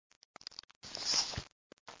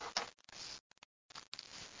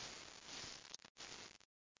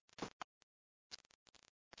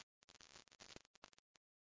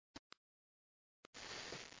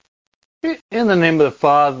In the name of the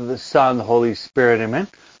Father, the Son, and the Holy Spirit, amen.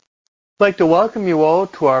 I'd like to welcome you all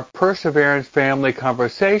to our Perseverance Family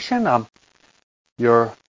Conversation. I'm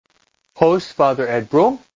your host, Father Ed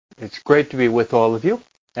Broom. It's great to be with all of you,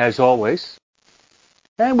 as always.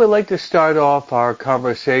 And we'd like to start off our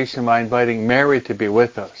conversation by inviting Mary to be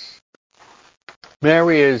with us.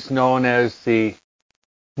 Mary is known as the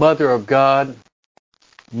Mother of God.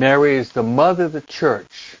 Mary is the Mother of the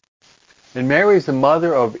Church. And Mary is the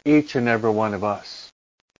mother of each and every one of us.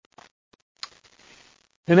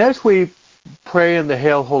 And as we pray in the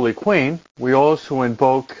Hail, Holy Queen, we also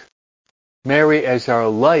invoke Mary as our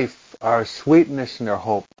life, our sweetness, and our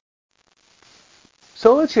hope.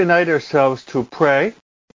 So let's unite ourselves to pray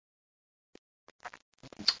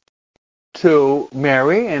to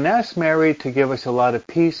Mary and ask Mary to give us a lot of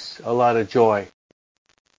peace, a lot of joy.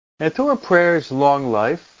 And through our prayers, long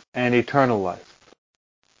life and eternal life.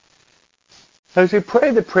 As we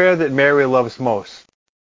pray the prayer that Mary loves most,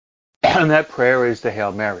 and that prayer is the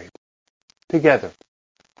Hail Mary. Together.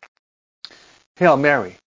 Hail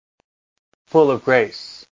Mary, full of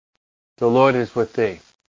grace, the Lord is with thee.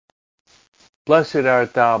 Blessed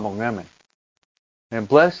art thou among women, and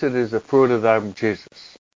blessed is the fruit of thy womb,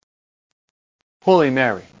 Jesus. Holy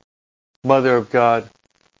Mary, Mother of God,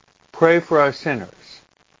 pray for us sinners,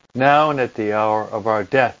 now and at the hour of our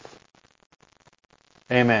death.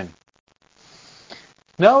 Amen.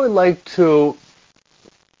 Now I'd like to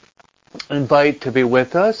invite to be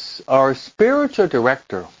with us our spiritual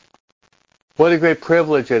director. What a great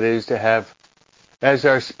privilege it is to have as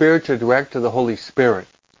our spiritual director the Holy Spirit.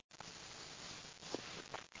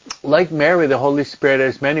 Like Mary, the Holy Spirit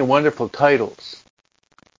has many wonderful titles.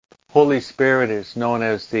 Holy Spirit is known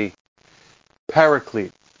as the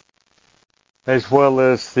Paraclete, as well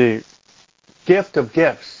as the gift of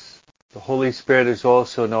gifts. The Holy Spirit is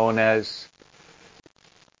also known as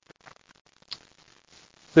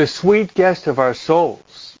the sweet guest of our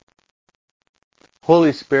souls.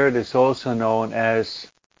 Holy Spirit is also known as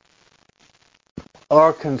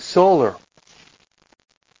our consoler.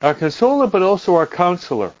 Our consoler, but also our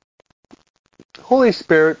counselor. Holy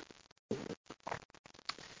Spirit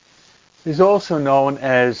is also known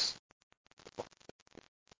as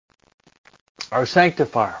our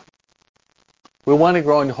sanctifier. We want to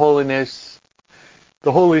grow in holiness.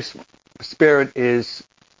 The Holy Spirit is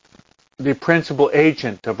the principal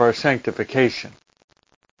agent of our sanctification.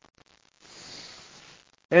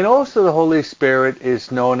 And also the Holy Spirit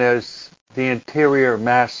is known as the interior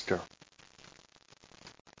master.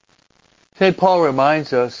 St. Paul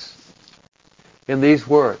reminds us in these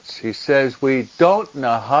words. He says, we don't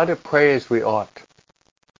know how to pray as we ought.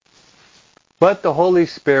 But the Holy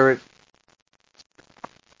Spirit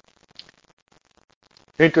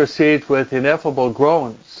intercedes with ineffable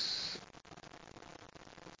groans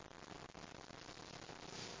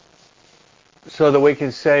so that we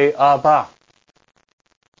can say, Abba.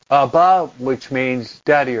 Abba, which means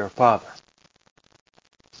daddy or father.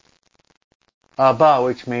 Abba,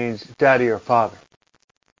 which means daddy or father.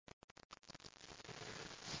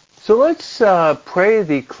 So let's pray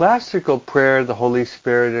the classical prayer of the Holy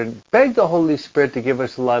Spirit and beg the Holy Spirit to give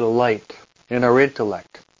us a lot of light in our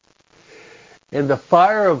intellect, and the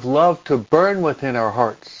fire of love to burn within our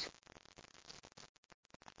hearts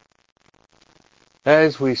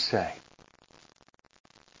as we say,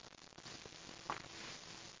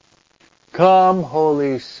 Come,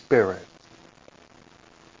 Holy Spirit.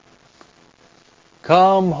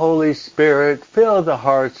 Come, Holy Spirit, fill the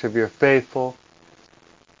hearts of your faithful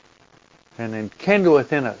and enkindle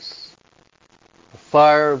within us the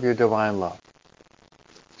fire of your divine love.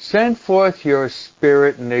 Send forth your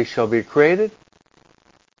Spirit, and they shall be created,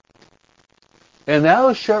 and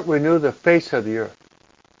thou shalt renew the face of the earth.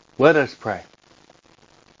 Let us pray.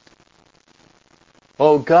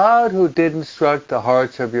 O God, who did instruct the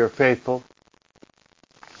hearts of your faithful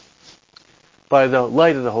by the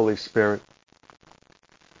light of the Holy Spirit,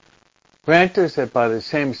 grant us that by the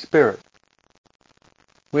same Spirit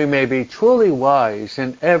we may be truly wise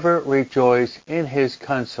and ever rejoice in his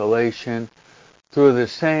consolation through the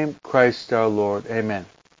same Christ our Lord. Amen.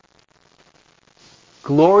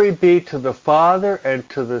 Glory be to the Father, and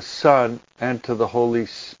to the Son, and to the Holy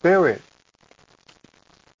Spirit,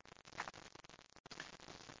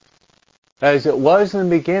 as it was in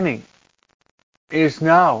the beginning, is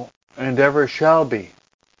now, and ever shall be,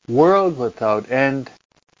 world without end.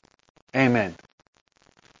 Amen.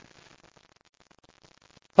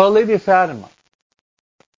 Our Lady of Fatima,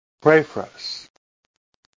 pray for us.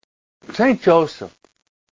 Saint Joseph,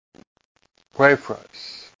 pray for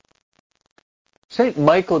us. Saint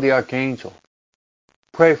Michael the Archangel,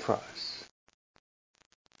 pray for us.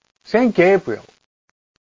 Saint Gabriel,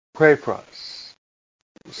 pray for us.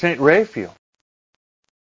 Saint Raphael,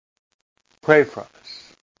 pray for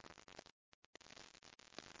us.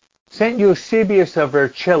 Saint Eusebius of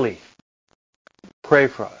Vercelli, pray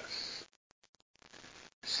for us.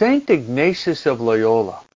 Saint Ignatius of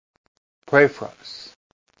Loyola, pray for us.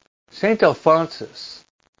 Saint Alphonsus,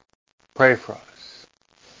 pray for us.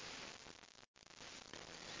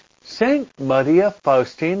 Saint Maria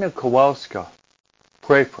Faustina Kowalska,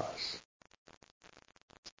 pray for us.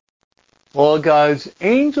 All God's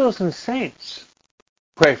angels and saints,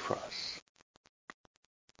 pray for us.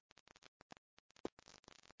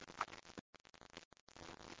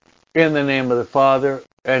 In the name of the Father,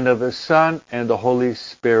 and of the Son, and the Holy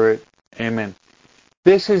Spirit. Amen.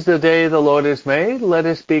 This is the day the Lord has made. Let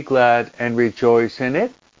us be glad and rejoice in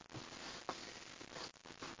it.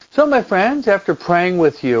 So, my friends, after praying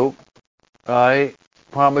with you, I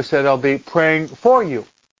promise that I'll be praying for you.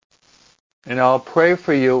 And I'll pray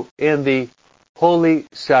for you in the holy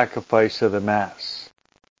sacrifice of the Mass.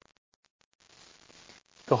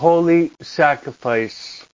 The holy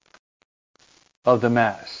sacrifice of the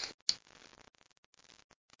Mass.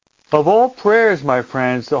 Of all prayers, my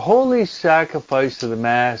friends, the holy sacrifice of the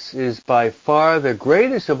Mass is by far the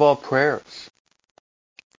greatest of all prayers.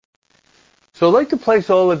 So I'd like to place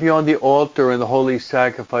all of you on the altar in the holy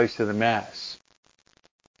sacrifice of the Mass.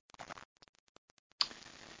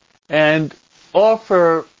 And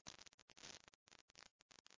offer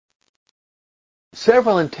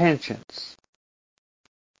several intentions.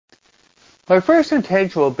 My first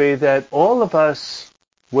intention will be that all of us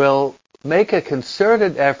will make a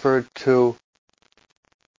concerted effort to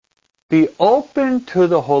be open to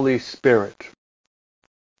the Holy Spirit.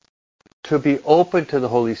 To be open to the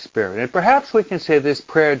Holy Spirit. And perhaps we can say this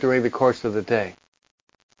prayer during the course of the day.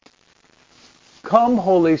 Come,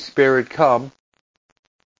 Holy Spirit, come.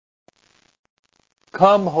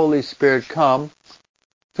 Come, Holy Spirit, come,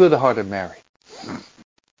 through the heart of Mary.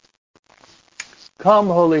 Come,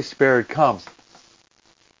 Holy Spirit, come.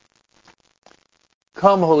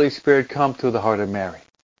 Come, Holy Spirit, come through the heart of Mary.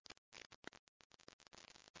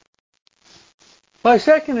 My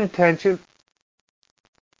second intention,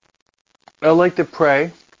 I'd like to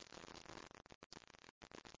pray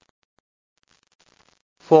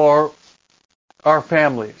for our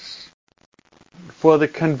families, for the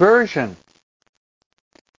conversion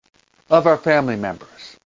of our family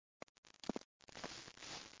members.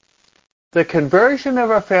 The conversion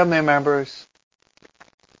of our family members,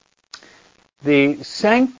 the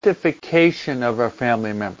sanctification of our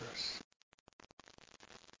family members.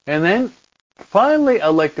 And then, finally, I'd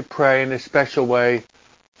like to pray in a special way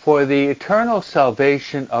for the eternal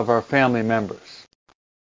salvation of our family members.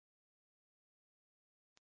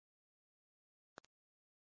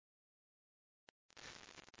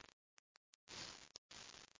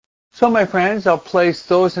 So, my friends, I'll place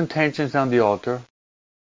those intentions on the altar.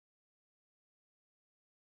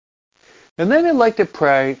 And then I'd like to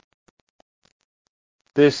pray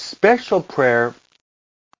this special prayer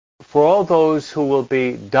for all those who will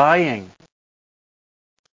be dying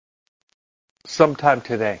sometime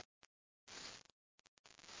today.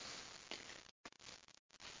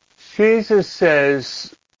 Jesus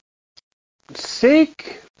says,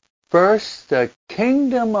 seek first the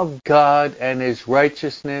kingdom of God and His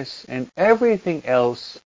righteousness, and everything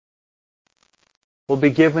else will be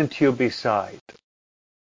given to you beside.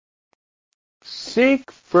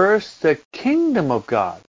 Seek first the kingdom of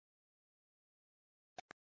God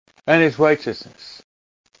and His righteousness,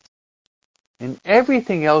 and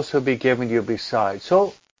everything else will be given to you beside.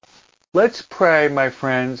 So let's pray, my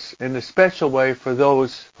friends, in a special way for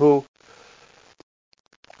those who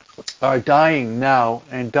are dying now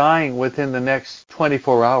and dying within the next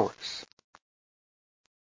 24 hours.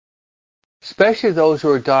 Especially those who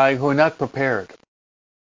are dying who are not prepared,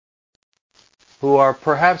 who are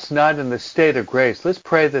perhaps not in the state of grace. Let's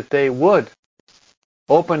pray that they would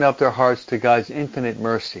open up their hearts to God's infinite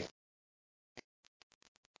mercy.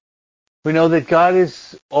 We know that God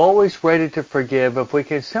is always ready to forgive if we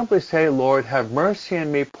can simply say, Lord, have mercy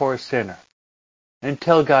on me, poor sinner, and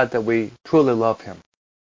tell God that we truly love Him.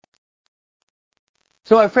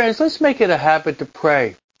 So, my friends, let's make it a habit to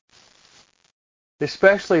pray,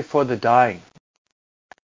 especially for the dying.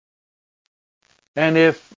 And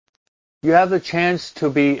if you have the chance to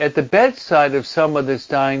be at the bedside of someone that's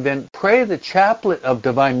dying, then pray the chaplet of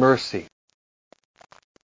divine mercy.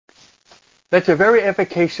 That's a very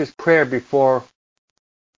efficacious prayer before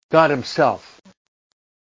God Himself.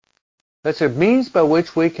 That's a means by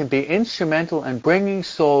which we can be instrumental in bringing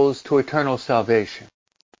souls to eternal salvation.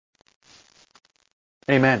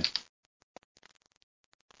 Amen.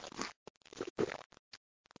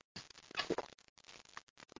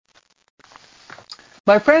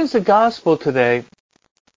 My friends, the gospel today,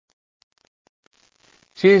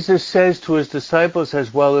 Jesus says to his disciples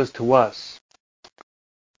as well as to us,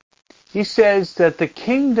 he says that the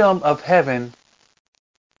kingdom of heaven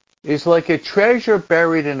is like a treasure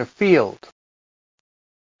buried in a field,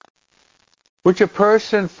 which a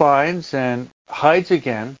person finds and hides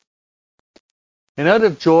again, and out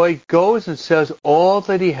of joy goes and sells all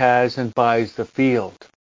that he has and buys the field.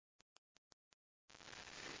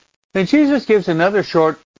 Then Jesus gives another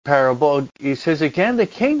short parable. He says again, the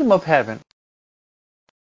kingdom of heaven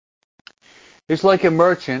is like a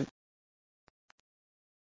merchant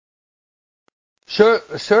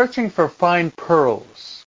searching for fine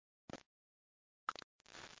pearls.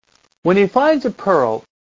 When he finds a pearl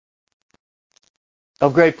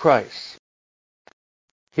of great price,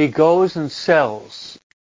 he goes and sells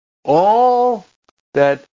all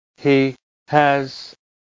that he has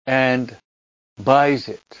and buys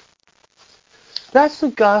it. That's the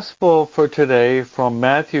gospel for today from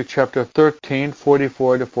Matthew chapter 13,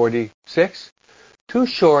 44 to 46. Two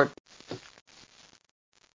short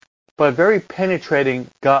but very penetrating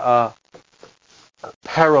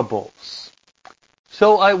parables.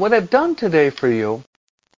 So what I've done today for you,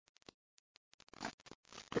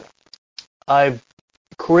 I've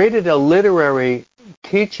created a literary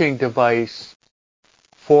teaching device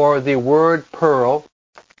for the word pearl,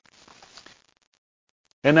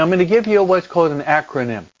 and I'm going to give you what's called an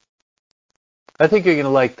acronym. I think you're going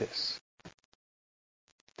to like this.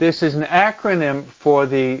 This is an acronym for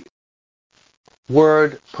the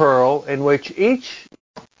word pearl, in which each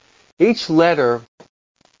letter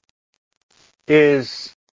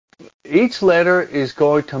is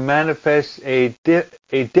going to manifest a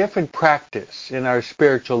different practice in our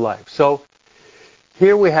spiritual life. So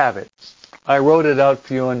here we have it. I wrote it out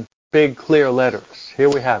for you in big, clear letters. Here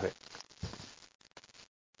we have it.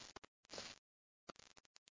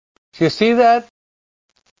 Do you see that?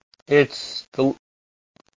 It's the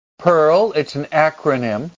Pearl. It's an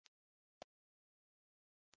acronym.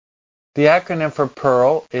 The acronym for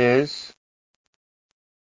Pearl is,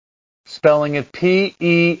 spelling it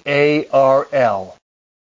P-E-A-R-L.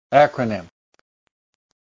 Acronym.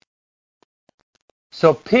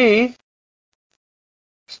 So P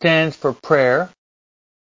stands for prayer.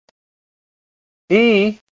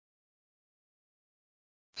 E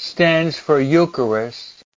stands for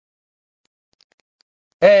Eucharist.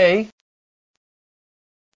 A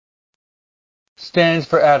stands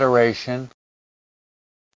for adoration.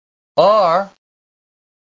 R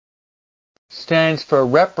stands for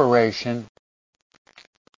reparation.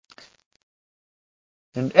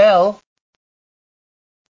 And L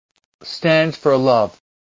stands for love.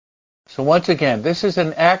 So once again, this is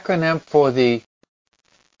an acronym for the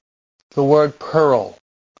word pearl.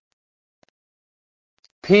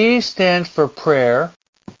 P stands for prayer.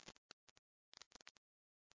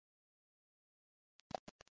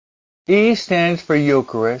 E stands for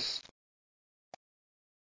Eucharist.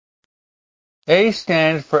 A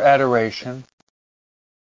stands for adoration.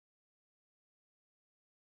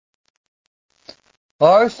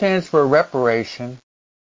 R stands for reparation.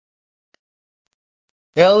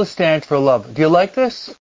 L stands for love. Do you like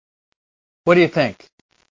this? What do you think?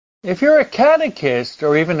 If you're a catechist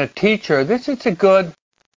or even a teacher, this is a good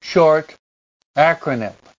short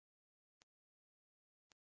acronym.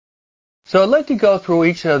 So I'd like to go through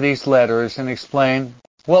each of these letters and explain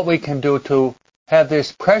what we can do to have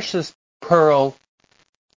this precious pearl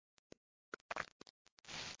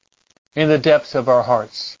in the depths of our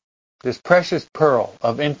hearts. This precious pearl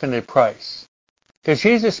of infinite price. Because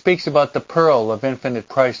Jesus speaks about the pearl of infinite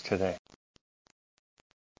price today.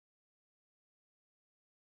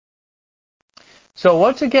 So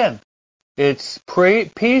once again, it's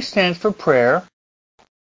P stands for prayer.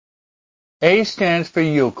 A stands for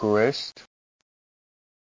Eucharist.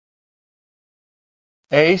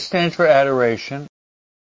 A stands for adoration.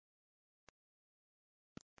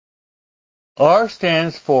 R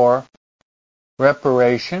stands for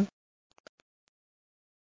reparation.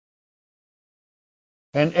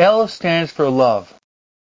 And L stands for love.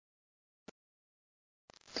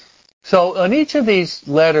 So on each of these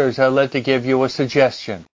letters, I'd like to give you a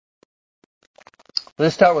suggestion.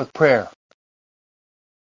 Let's start with prayer.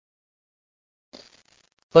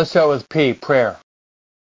 Let's start with P, prayer.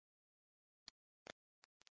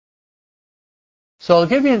 So I'll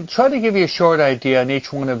try to give you a short idea on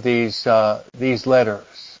each one of these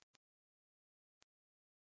letters.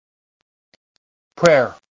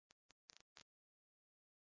 Prayer.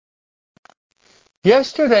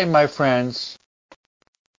 Yesterday, my friends,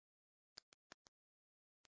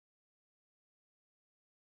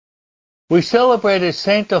 We celebrated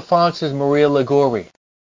Saint Alphonsus Maria Liguori.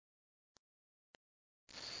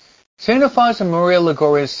 Saint Alphonsus Maria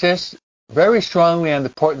Liguori insists very strongly on the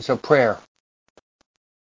importance of prayer.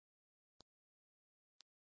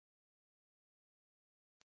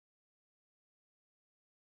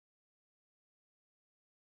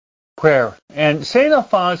 Prayer. And Saint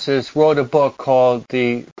Alphonsus wrote a book called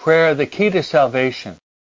The Prayer, the Key to Salvation.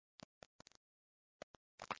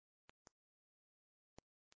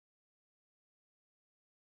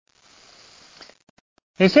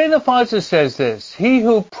 And Saint Alphonsus says this: he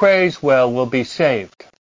who prays well will be saved.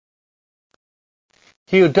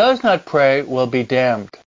 He who does not pray will be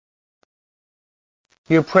damned.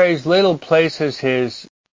 He who prays little places his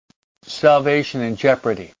salvation in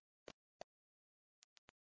jeopardy.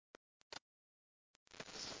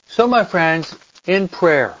 So, my friends, in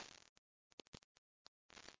prayer,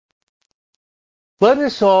 let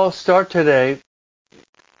us all start today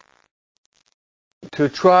to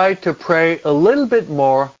try to pray a little bit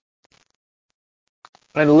more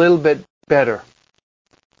and a little bit better.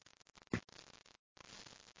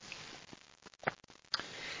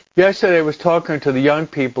 Yesterday I was talking to the young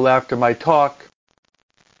people after my talk,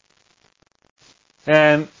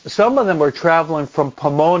 and some of them were traveling from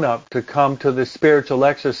Pomona to come to the spiritual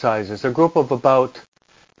exercises. A group of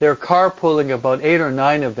they're carpooling about 8 or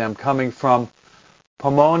 9 of them coming from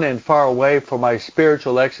Pomona and far away for my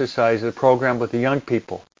spiritual exercises program with the young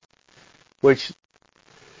people, which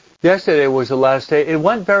yesterday was the last day. It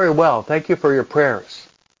went very well. Thank you for your prayers.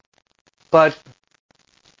 But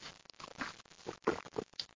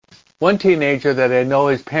one teenager that I know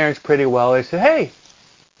his parents pretty well, they said, hey,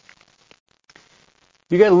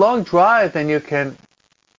 you get a long drive and you can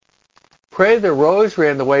pray the rosary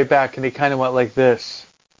on the way back. And he kind of went like this.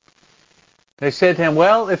 They said to him,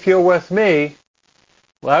 well, if you're with me,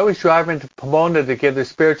 well, I was driving to Pomona to give the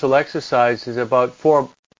spiritual exercises about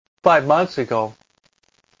 4-5 months ago.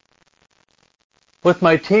 With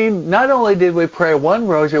my team, not only did we pray 1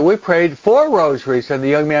 rosary, we prayed 4 rosaries. And the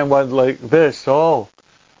young man went like this, oh,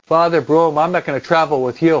 Father Broom, I'm not going to travel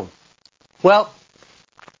with you. Well,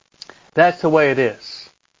 that's the way it is.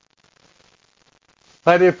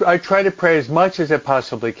 But I try to pray as much as I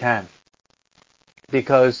possibly can.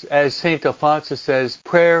 Because as St. Alphonsus says,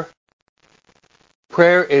 prayer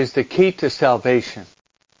is the key to salvation.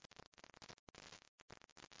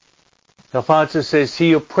 Alphonsus says,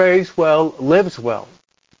 he who prays well lives well.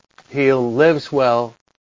 He who lives well.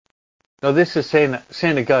 No, this is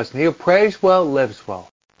St. Augustine. He who prays well lives well.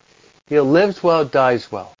 He who lives well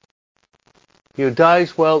dies well. He who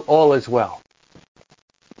dies well, all is well.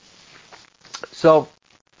 So,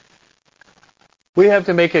 we have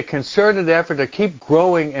to make a concerted effort to keep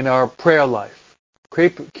growing in our prayer life.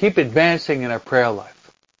 Keep advancing in our prayer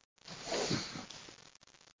life.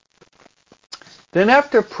 Then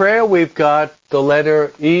after prayer, we've got the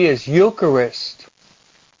letter E is Eucharist.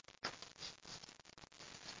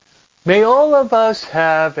 May all of us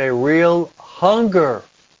have a real hunger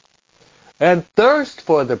and thirst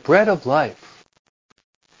for the bread of life.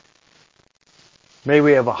 May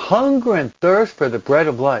we have a hunger and thirst for the bread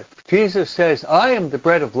of life. Jesus says, I am the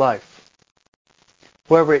bread of life.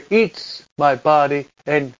 Whoever eats my body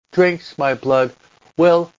and drinks my blood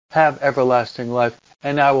will have everlasting life,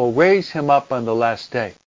 and I will raise him up on the last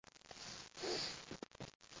day.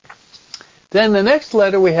 Then the next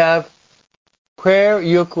letter we have prayer,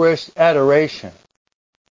 Eucharist, adoration.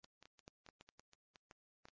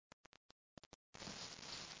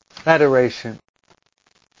 Adoration.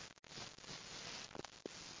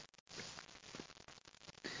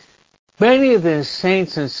 Many of the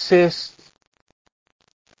saints insist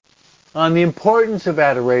on the importance of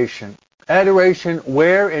adoration. Adoration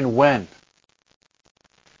where and when.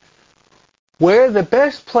 Where the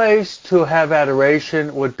best place to have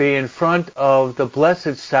adoration would be in front of the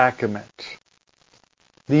Blessed Sacrament,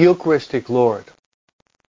 the Eucharistic Lord.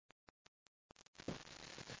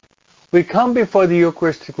 We come before the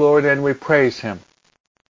Eucharistic Lord and we praise Him.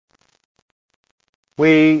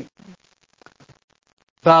 We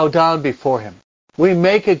bow down before Him. We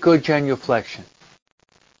make a good genuflection.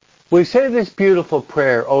 We say this beautiful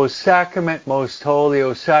prayer, O Sacrament most holy,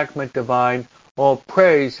 O Sacrament divine, all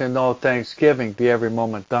praise and all thanksgiving be every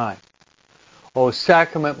moment thine. O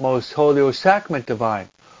Sacrament most holy, O Sacrament divine,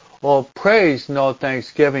 all praise and all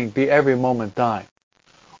thanksgiving be every moment thine.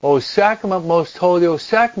 O Sacrament most holy, O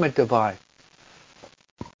Sacrament divine,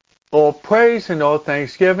 all praise and all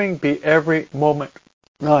thanksgiving be every moment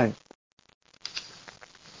thine.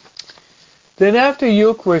 Then after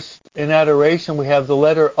Eucharist and adoration, we have the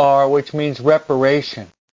letter R, which means reparation.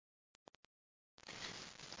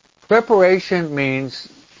 Reparation means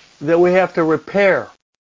that we have to repair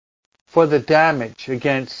for the damage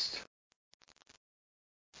against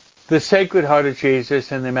the Sacred Heart of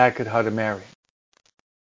Jesus and the Immaculate Heart of Mary.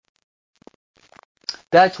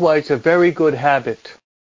 That's why it's a very good habit.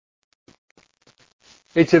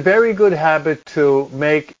 It's a very good habit to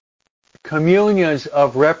make communions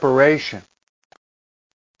of reparation.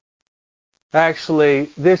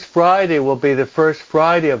 Actually, this Friday will be the first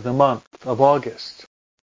Friday of the month of August.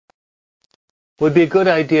 Would be a good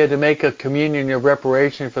idea to make a communion of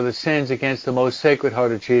reparation for the sins against the most Sacred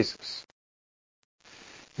Heart of Jesus.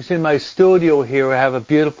 You see, in my studio here, I have a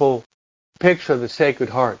beautiful picture of the Sacred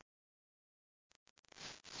Heart.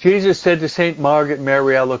 Jesus said to St. Margaret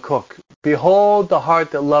Mary Alacoque, "Behold the heart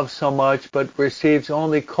that loves so much, but receives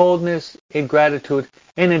only coldness, ingratitude,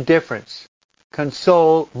 and indifference.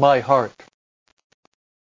 Console my heart."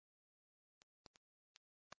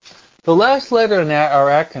 The last letter in our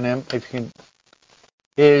acronym, if you can,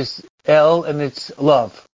 is L, and it's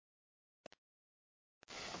love.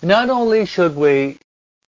 Not only should we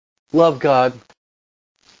love God,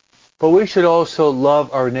 but we should also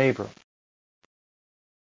love our neighbor.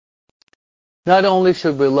 Not only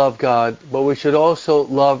should we love God, but we should also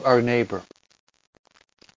love our neighbor.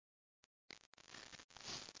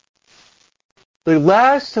 The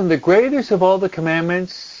last and the greatest of all the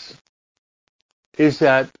commandments is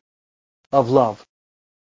that of love.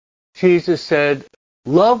 Jesus said,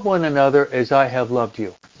 "Love one another as I have loved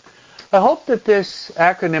you." I hope that this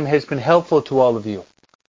acronym has been helpful to all of you.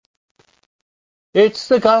 It's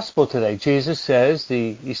the gospel today. Jesus says,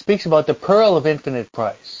 he speaks about the pearl of infinite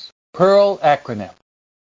price. Pearl acronym.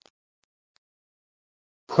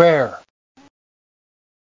 Prayer,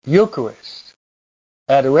 Eucharist,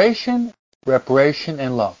 adoration, reparation,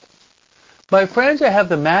 and love. My friends, I have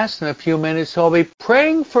the Mass in a few minutes, so I'll be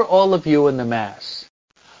praying for all of you in the Mass.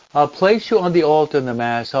 I'll place you on the altar in the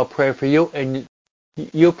Mass. I'll pray for you, and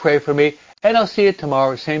you pray for me, and I'll see you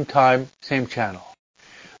tomorrow, same time, same channel.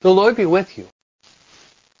 The Lord be with you.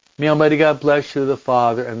 May Almighty God bless you, the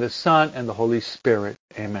Father, and the Son, and the Holy Spirit.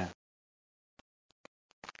 Amen.